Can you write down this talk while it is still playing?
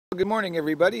Good morning,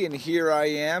 everybody, and here I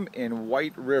am in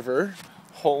White River,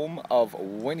 home of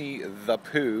Winnie the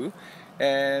Pooh,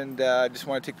 and I just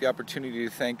want to take the opportunity to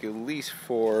thank Elice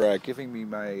for giving me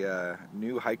my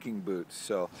new hiking boots.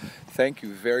 So thank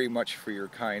you very much for your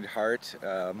kind heart.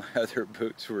 My other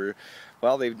boots were,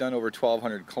 well, they've done over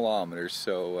 1,200 kilometers,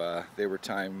 so they were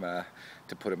time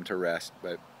to put them to rest.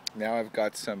 But now I've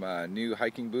got some new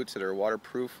hiking boots that are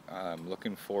waterproof. I'm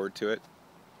looking forward to it.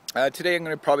 Today I'm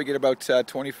going to probably get about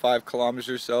 25 kilometers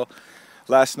or so.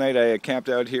 Last night I camped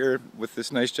out here with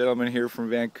this nice gentleman here from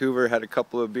Vancouver, had a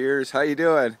couple of beers. How you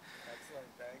doing?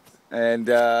 Excellent,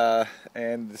 thanks.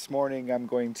 And this morning I'm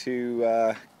going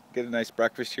to get a nice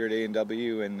breakfast here at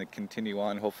A&W and continue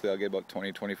on. Hopefully I'll get about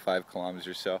 20-25 kilometers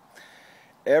or so.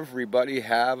 Everybody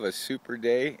have a super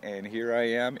day, and here I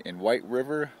am in White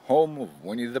River, home of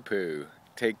Winnie the Pooh.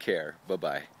 Take care.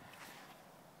 Bye-bye.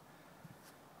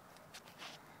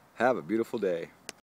 Have a beautiful day.